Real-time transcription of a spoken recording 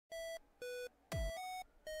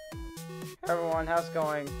Hey everyone, how's it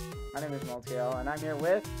going? My name is Multiel, and I'm here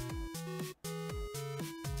with...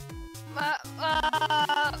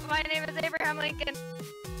 My name is Abraham Lincoln.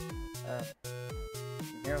 I'm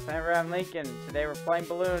here with Abraham Lincoln. Today we're playing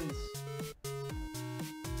Bloons.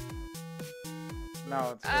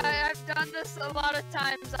 No, it's... I've done this a lot of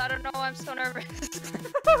times. I don't know why I'm so nervous.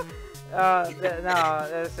 no,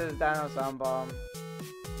 this is Dino Zombomb.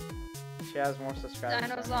 She has more subscribers.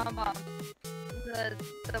 Dino Zombomb.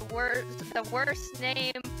 The worst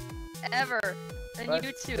name ever on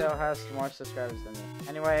YouTube. Still has more subscribers than me.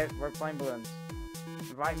 Anyway, we're playing Bloons.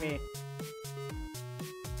 Invite me.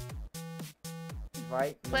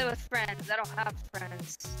 Invite me. Play with friends. I don't have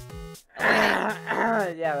friends. Yeah,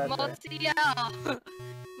 that's Multiel.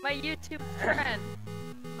 My YouTube friend.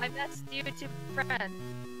 My best YouTube friend.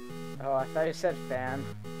 Oh, I thought you said fan.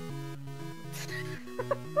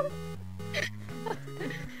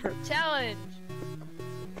 Challenge.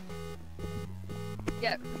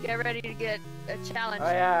 Get ready to get a challenge. Oh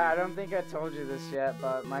yeah, I don't think I told you this yet,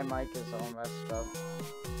 but my mic is all messed up.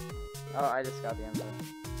 Oh, I just got the invite.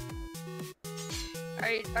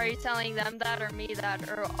 Are you telling them that, or me that,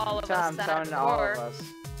 or all of us I'm that? telling all of us.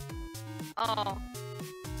 Oh.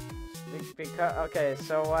 Because okay,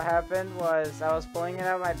 so what happened was I was pulling it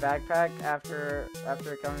out of my backpack after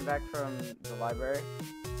coming back from the library.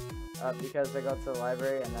 Because I go to the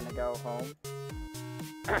library and then I go home.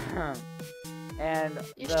 And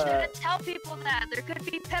you shouldn't tell people that. There could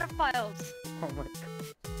be pedophiles. Oh my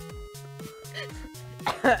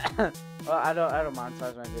god. Well, I don't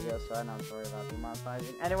monetize my videos, so I don't worry about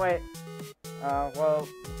demonetizing. Anyway, well,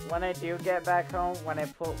 when I do get back home, when I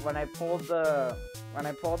pulled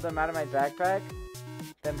them out of my backpack,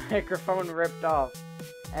 the microphone ripped off,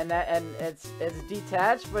 and it's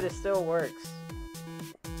detached, but it still works.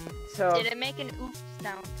 So did it make an oops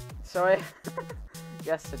sound? So I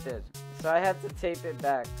yes, it did. So I had to tape it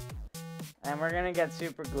back, and we're gonna get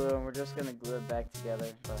super glue, and we're just gonna glue it back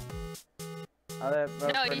together. But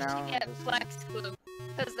no, you should get flex glue,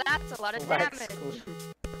 because that's a lot of damage.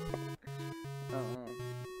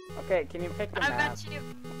 Okay, can you pick the map? I bet you.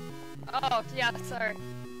 Oh yeah, sorry.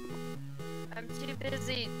 I'm too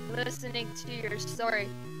busy listening to your story.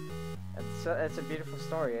 It's a beautiful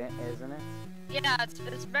story, isn't it? Yeah, it's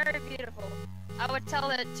very beautiful. I would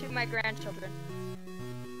tell it to my grandchildren.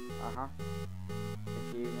 Uh-huh.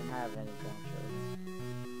 If you even have any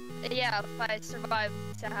grandchildren. Yeah, if I survive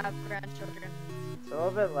to have grandchildren. It's a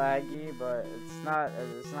little bit laggy, but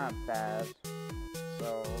it's not bad.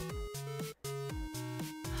 So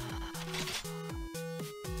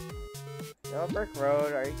Yo, Brick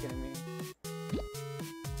Road, are you kidding me?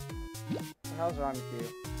 What the hell's wrong with you?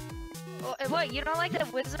 Oh, what, you don't like the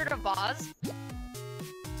Wizard of Oz? What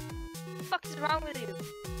the fuck is wrong with you?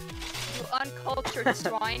 You uncultured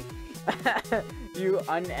swine. You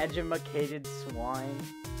uneducated swine.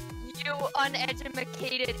 You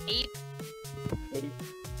uneducated ape. Ape.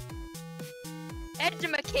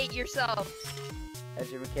 Educate yourself.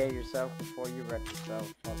 Educate yourself before you wreck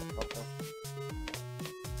yourself, motherfucker.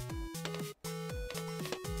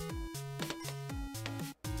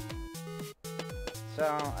 So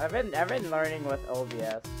I've been learning with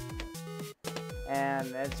OBS,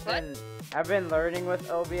 and I've been learning with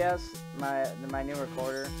OBS, my new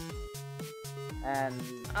recorder, and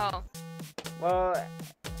well,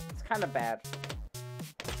 it's kind of bad.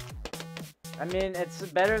 I mean, it's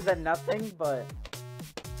better than nothing, but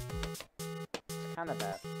it's kind of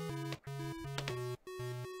bad.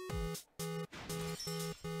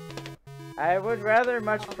 I would rather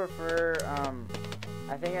much prefer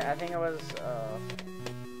I think it was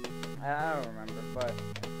I don't remember, but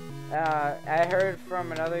I heard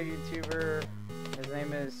from another YouTuber. His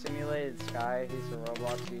name is Simulated Sky. He's a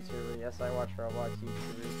Roblox YouTuber. Yes, I watch Roblox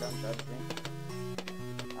YouTubers. Don't judge me.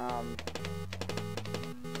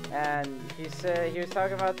 And he said he was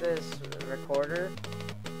talking about this recorder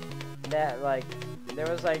that like there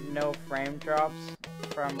was like no frame drops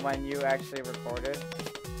from when you actually recorded.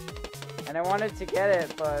 And I wanted to get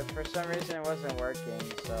it, but for some reason it wasn't working,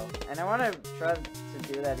 so... And I want to try to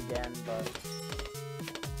do that again, but...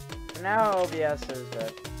 For now, OBS is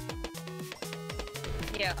good.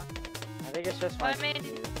 Yeah. I think it's just my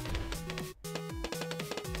computer.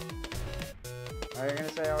 Are you gonna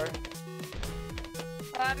say already?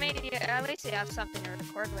 Well, I mean, yeah, at least you have something to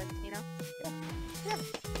record with, you know? Yeah.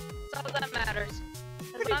 That's all that matters.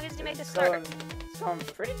 As long as you make a start. It's going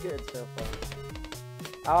pretty good so far.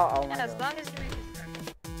 Oh my god. As long as you make a start.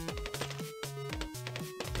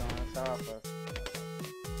 Going us off with.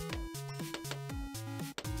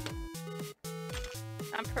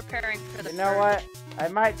 I'm preparing for the You know what? I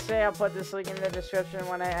might say I'll put this link in the description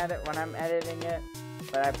when I'm editing it,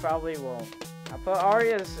 but I probably won't. I'll put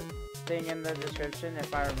Arya's thing in the description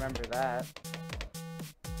if I remember that,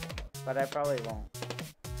 but I probably won't.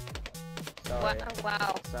 Sorry.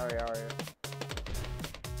 Wow. Sorry, Arya.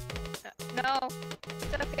 No,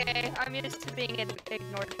 it's okay. I'm used to being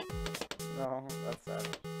ignored. No, that's sad.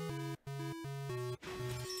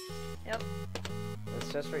 Yep.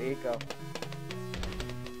 It's just for eco.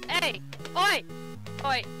 Hey! Oi!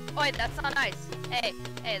 Oi! Oi, that's not nice. Hey!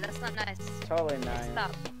 Hey, that's not nice. Totally nice. Hey,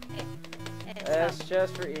 stop. Hey. Hey, It's stop.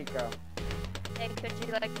 just for eco. Hey, could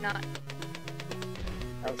you, like, not?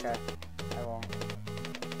 Okay. I won't.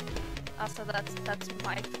 Also, that's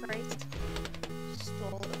my phrase.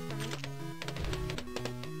 Stole it from me.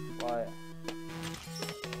 What?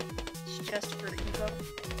 It's just for ego.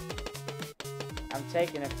 I'm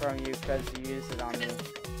taking it from you because you used it on me.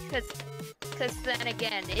 Cause then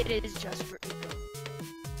again, it is just for ego.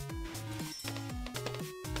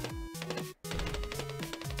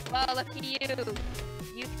 Well, look at you.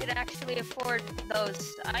 You could actually afford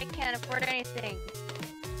those. I can't afford anything.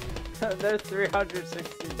 They're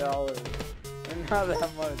 $360. And not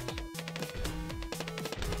that much.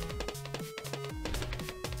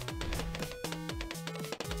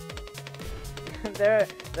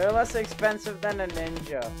 They're less expensive than a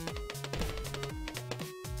ninja.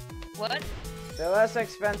 What? They're less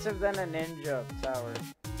expensive than a ninja tower.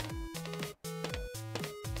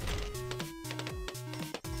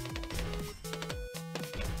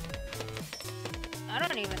 I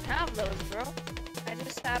don't even have those, bro. I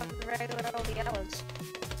just have the regular old yellows.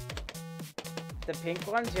 The pink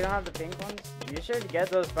ones? You don't have the pink ones? You should get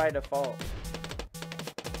those by default.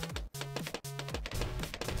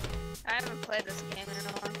 I haven't played this game in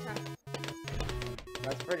a long time.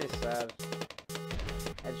 That's pretty sad.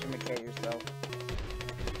 Educate yourself.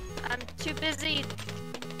 I'm too busy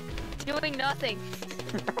doing nothing.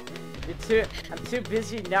 I'm too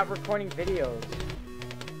busy not recording videos.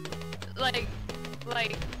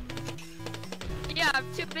 Yeah, I'm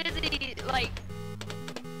too busy, like,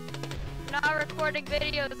 not recording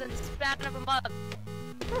videos in the span of a month.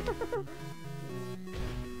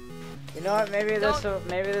 You know what? Maybe this will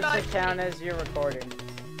count as you recording.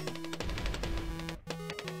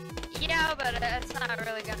 Yeah, but it's not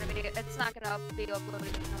really gonna be. It's not gonna be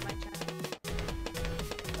uploaded on my channel.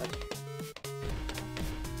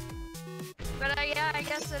 But yeah, I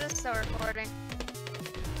guess it is still recording.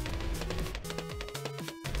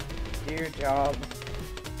 Do your job.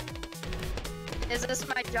 Is this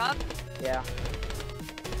my job? Yeah.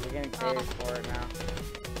 You're getting paid for it now.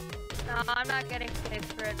 No, I'm not getting paid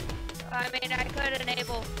for it. I mean, I could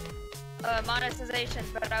enable monetization,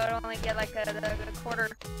 but I would only get like a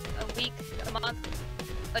quarter, a week, a month,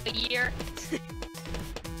 like a year.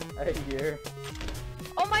 A year?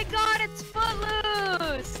 Oh my god, it's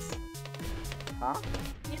Footloose! Huh?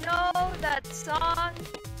 You know that song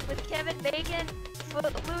with Kevin Bacon,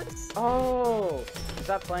 Footloose? Oh! Is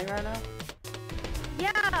that playing right now?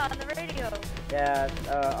 Yeah, on the radio. Yeah,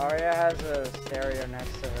 Arya has a stereo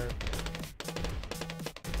next to her.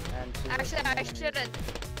 And Actually, I shouldn't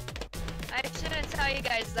tell you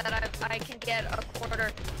guys that I can get a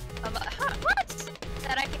quarter a month. What?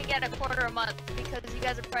 That I can get a quarter a month, because you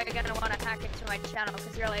guys are probably gonna want to hack into my channel,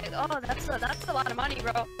 because you're like, oh, that's a lot of money,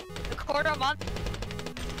 bro. A quarter a month?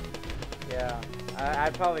 Yeah,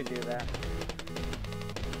 I'd probably do that.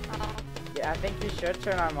 Yeah, I think you should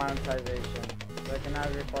turn on monetization, so I can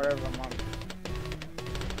have your quarter of a month.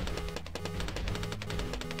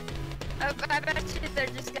 I bet you they're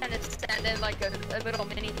just gonna send in like a little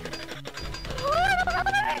mini.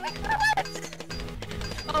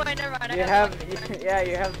 Oh wait, never mind. You have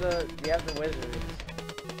the wizards.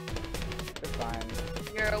 It's fine.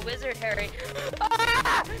 You're a wizard, Harry.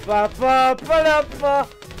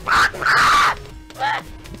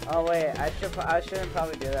 Oh wait, I shouldn't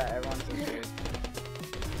probably do that. Everyone's confused.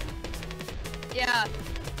 Yeah,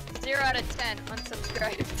 0 out of 10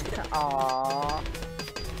 unsubscribed. Aww.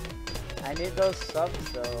 I need those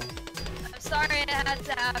subs though. I'm sorry it had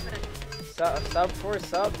to happen. Sub for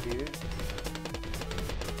sub, dude.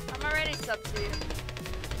 I'm already sub to you.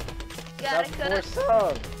 Sub for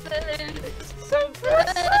sub. Sub for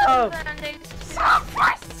sub. Sub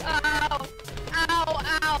for sub. Ow,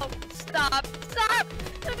 ow. Stop.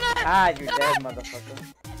 Ah, you're dead, motherfucker.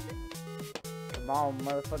 Come on,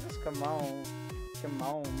 motherfuckers, come on. Come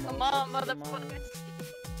on, motherfuckers.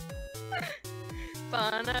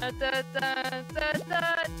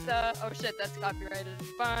 Oh shit, that's copyrighted.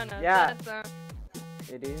 Yeah.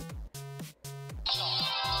 Idiot.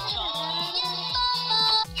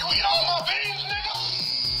 You eat all my beans, nigga?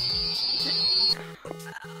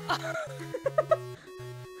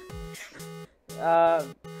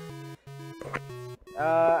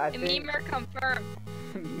 I think... Memer confirmed.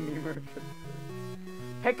 Memer confirmed.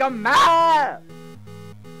 Pick a map!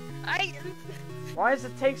 Why does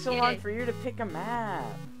it take so long for you to pick a map?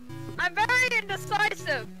 I'm very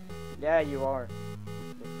indecisive. Yeah, you are.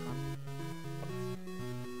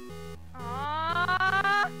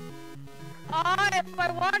 If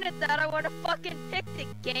I wanted that, I would have fucking picked the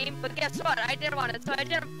game. But guess what? I didn't want it, so I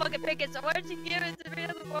didn't fucking pick it. So why'd you give it to me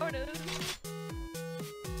as a bonus?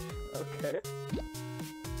 Okay.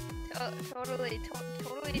 Totally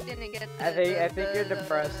didn't get. I think you're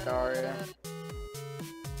depressed, Aria.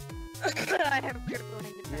 I have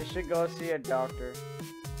crippling depression. You should go see a doctor.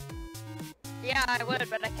 Yeah, I would,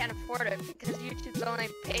 but I can't afford it because YouTube's only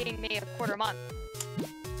paying me a quarter month.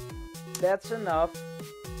 That's enough,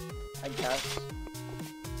 I guess.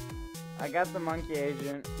 I got the monkey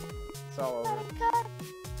agent. It's all over. Oh god,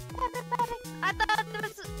 everybody! I thought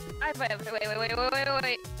this was.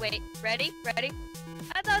 Wait. Ready?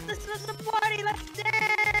 I thought this was a party. Let's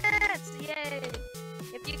dance! Yay!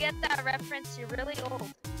 If you get that reference, you're really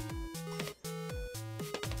old.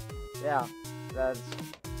 Yeah, that's.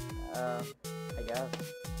 I guess.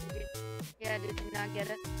 Yeah, did you not get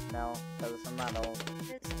it? No, because I'm not old.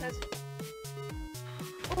 It's because.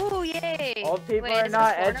 Ooh, yay! Old people are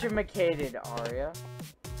not educated, Aria.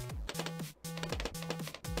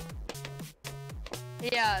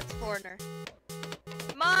 Yeah, it's Foreigner.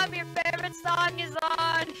 Mom, your favorite song is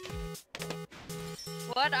on!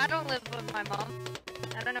 What? I don't live with my mom.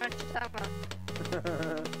 I don't know what you're talking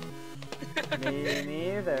about. Me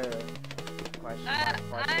neither.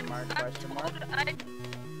 Question mark.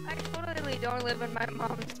 I totally don't live in my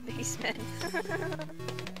mom's basement.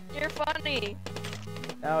 You're funny.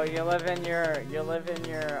 No, you live in your,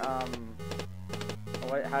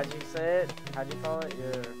 what, how'd you say it? How'd you call it?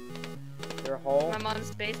 Your hole? My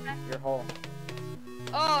mom's basement? Your hole.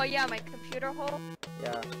 Oh, yeah, my computer hole?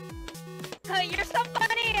 Yeah. You're so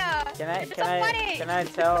funny! Can I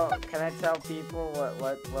tell people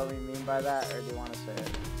what we mean by that, or do you want to say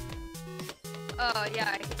it? Oh,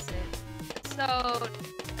 yeah, I can say it. So,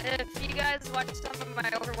 if you guys watch some of my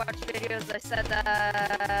Overwatch videos, I said that...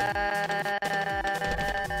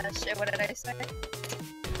 Shit, what did I say?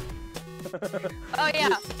 Oh,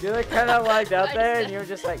 yeah. You like kind of lagged out there, and you were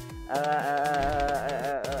just like, I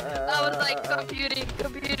was like, computing,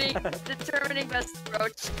 determining best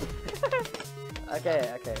approach.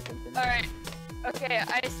 Okay, continue. Alright. Okay,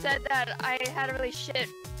 I said that I had a really shit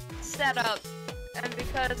setup, and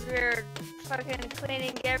because we were fucking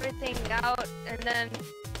cleaning everything out, and then,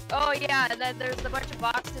 oh yeah, and then there's a bunch of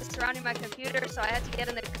boxes surrounding my computer, so I had to get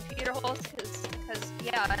in the computer holes, cause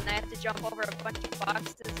yeah, and I had to jump over a bunch of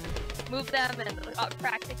boxes, move them, and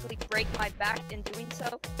practically break my back in doing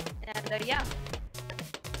so, and yeah.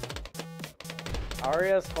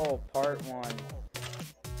 Aria's Hole, Part 1.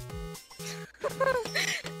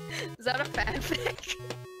 Is that a fanfic?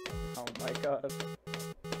 Oh my god.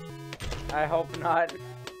 I hope not.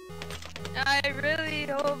 I really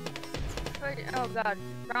hope. Oh god,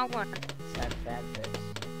 wrong one. Send fanfics.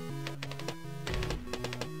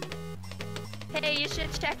 Hey, you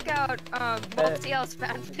should check out multi-else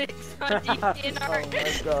fanfics on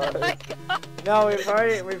DeviantArt. Oh my god. No,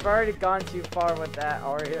 we've already gone too far with that,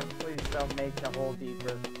 Aria. Please don't make the hole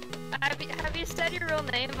deeper. Have you said your real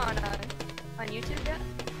name on YouTube yet?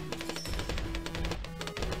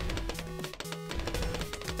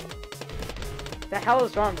 The hell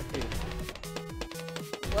is wrong with you?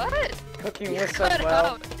 What? Cooking with so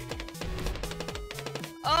well.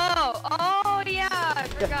 Oh yeah, I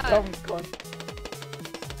forgot.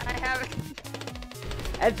 I haven't.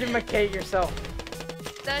 Educate yourself.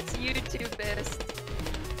 That's YouTubist.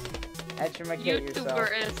 Educate yourself.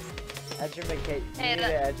 YouTuberist. Educate. You Hey, need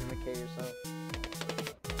to educate yourself.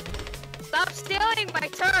 Stop stealing my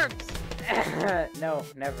terms! No,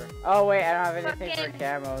 never. Oh wait, I don't have anything for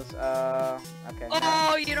camos. Okay.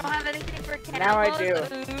 Oh, you don't have anything for camos? Now I do.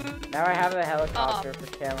 Ooh. Now I have the helicopter for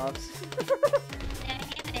camos.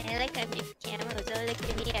 I like my camos. Oh, look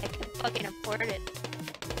at me, I can fucking afford it.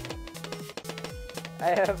 I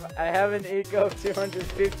have an eco of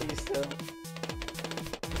 250 still.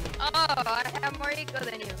 Oh, I have more eco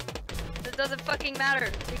than you. It doesn't fucking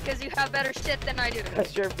matter, because you have better shit than I do.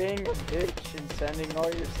 Because you're being a bitch and sending all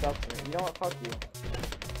your stuff to me. You know what? Fuck you.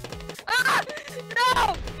 Ah!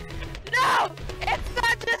 No! No! It's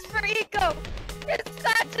not just for eco! It's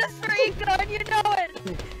not just for eco, and you know it!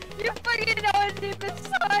 You fucking know it deep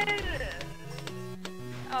inside!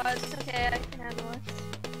 Oh, it's okay, I can handle it.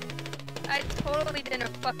 I totally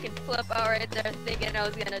didn't fucking flip out right there thinking I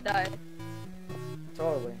was gonna die.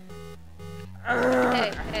 Totally.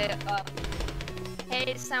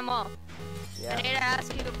 Hey, Samuel. Yeah. I need to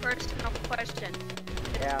ask you a personal question.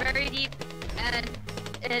 It's very deep, and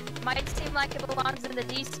it might seem like it belongs in the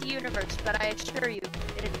DC universe, but I assure you,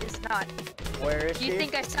 it is not. Where is she? Do you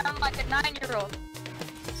think I sound like a 9-year-old?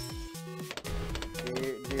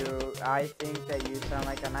 Do I think that you sound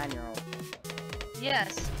like a 9-year-old?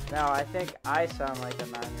 Yes. No, I think I sound like a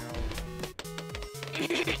 9-year-old.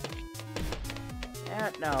 Yeah,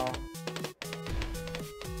 no.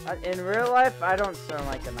 In real life, I don't sound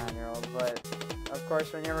like a 9-year-old, but of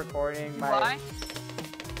course, when you're recording my... Why?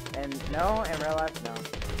 And no, in real life, no.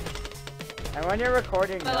 And when you're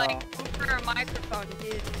recording, But no. like, over a microphone,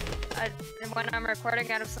 dude. And when I'm recording,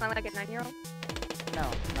 I don't sound like a 9-year-old? No,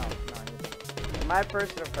 you don't. In my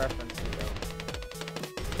personal preference, you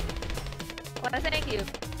don't. Well, thank you.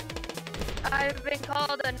 I've been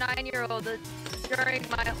called a 9-year-old during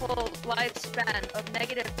my whole lifespan of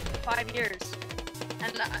negative 5 years.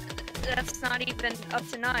 And that's not even up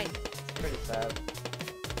to 9. It's pretty sad.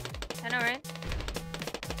 I know, right?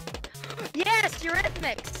 Yes,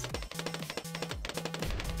 Eurythmics!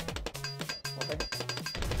 Okay.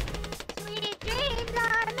 Sweet dreams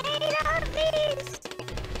are made of these!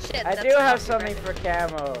 Shit, I that's do have not something right. for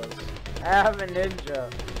camos. I have a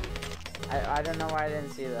ninja. I don't know why I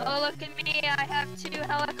didn't see that. Oh, look at me, I have 2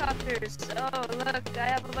 helicopters. Oh, look, I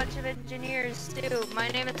have a bunch of engineers, too. My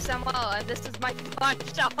name is Samuel, and this is my fun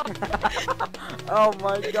shop. Oh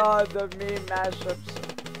my god, the meme mashups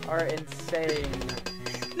are insane.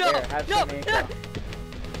 No, Here, have no, some no. Nico.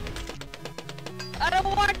 I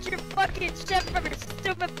don't want your fucking shit from your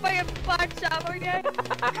stupid fucking pawn shop, okay?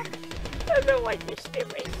 I don't want your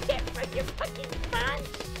stupid shit from your fucking pawn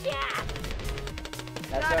shop.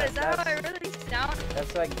 God, is that how I really sound?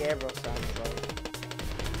 That's what Gabriel sounds like.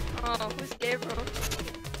 Oh, who's Gabriel?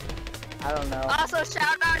 I don't know. Also,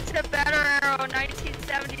 shout out to Better Arrow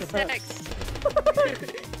 1976.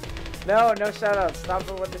 No shoutouts. Stop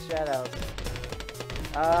it with the shoutouts.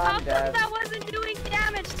 How I'm come dead. that wasn't doing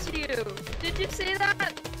damage to you? Did you see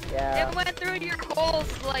that? Yeah. It went through your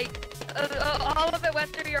holes, like, all of it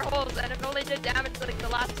went through your holes, and it only did damage like the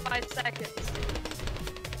last 5 seconds.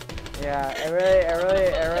 Yeah, it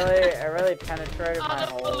really penetrated All my the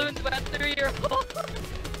holes. balloons went through your holes.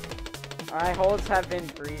 My holes have been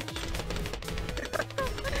breached.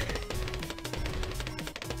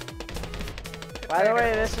 By the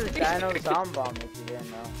way, this is Dino Zombomb, if you didn't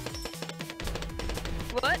know.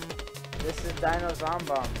 What? This is Dino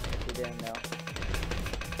Zombomb, if you didn't know.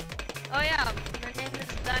 Oh yeah, my name is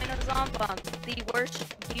Dino Zombomb, the worst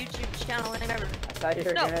YouTube channel name ever. I thought you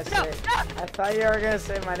were gonna say. No. I thought you were gonna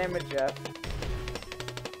say my name is Jeff.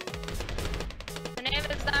 My name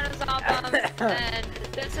is Dino Zombomb, and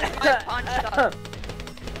this is my pawn shop.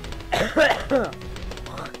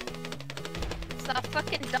 Stop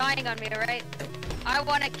fucking dying on me, alright? I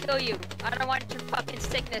wanna kill you. I don't want your fucking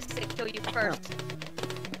sickness to kill you first.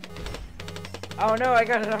 Oh no, I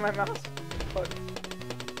got it on my mouse. Fuck.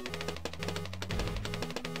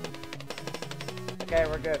 Okay,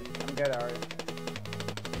 we're good. I'm good already.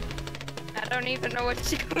 I don't even know what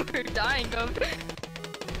you were dying of.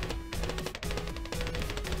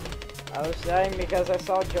 I was dying because I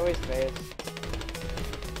saw Joey's face.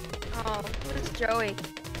 Oh, who's Joey?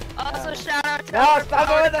 Also, shout out to No, our stop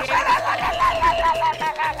power it with game.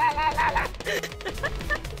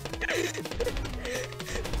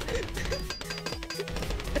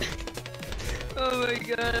 Oh my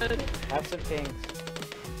god. Have some pings.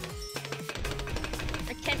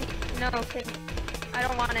 I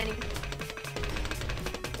don't want any.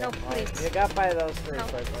 No, please. You got by those 3 No.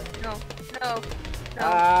 quickly. No.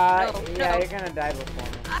 Yeah, no. you're gonna die before me.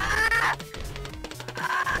 Ah!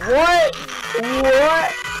 What?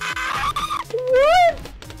 What?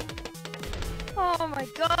 Oh my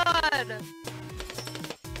god.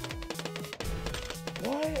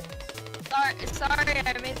 What? Sorry,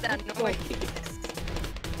 I made that noise.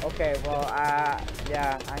 Okay, well,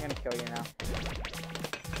 yeah, I'm gonna kill you now.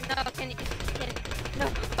 No, no.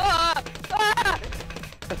 Ah! Ah!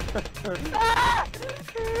 Ah!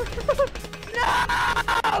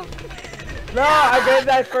 No! No, I did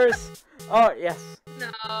that first. Oh, yes.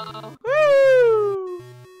 No. Woo!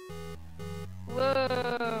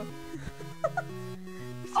 Whoa.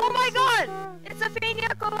 Oh my god! It's a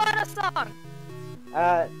Pina Colada song!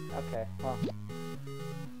 Okay, well.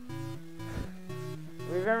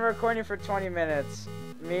 We've been recording for 20 minutes.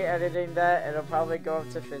 Me editing that, it'll probably go up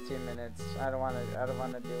to 15 minutes. I don't wanna do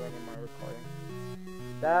any more recording.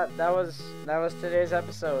 That was today's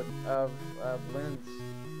episode of Bloons.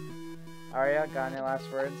 Aria, got any last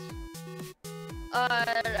words?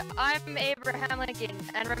 I'm Abraham Lincoln,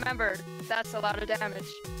 and remember, that's a lot of damage.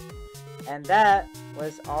 And that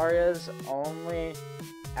was Arya's only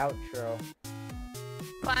outro.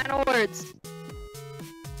 Final words.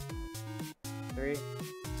 3, 2,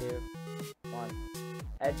 1.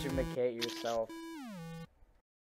 Educate yourself.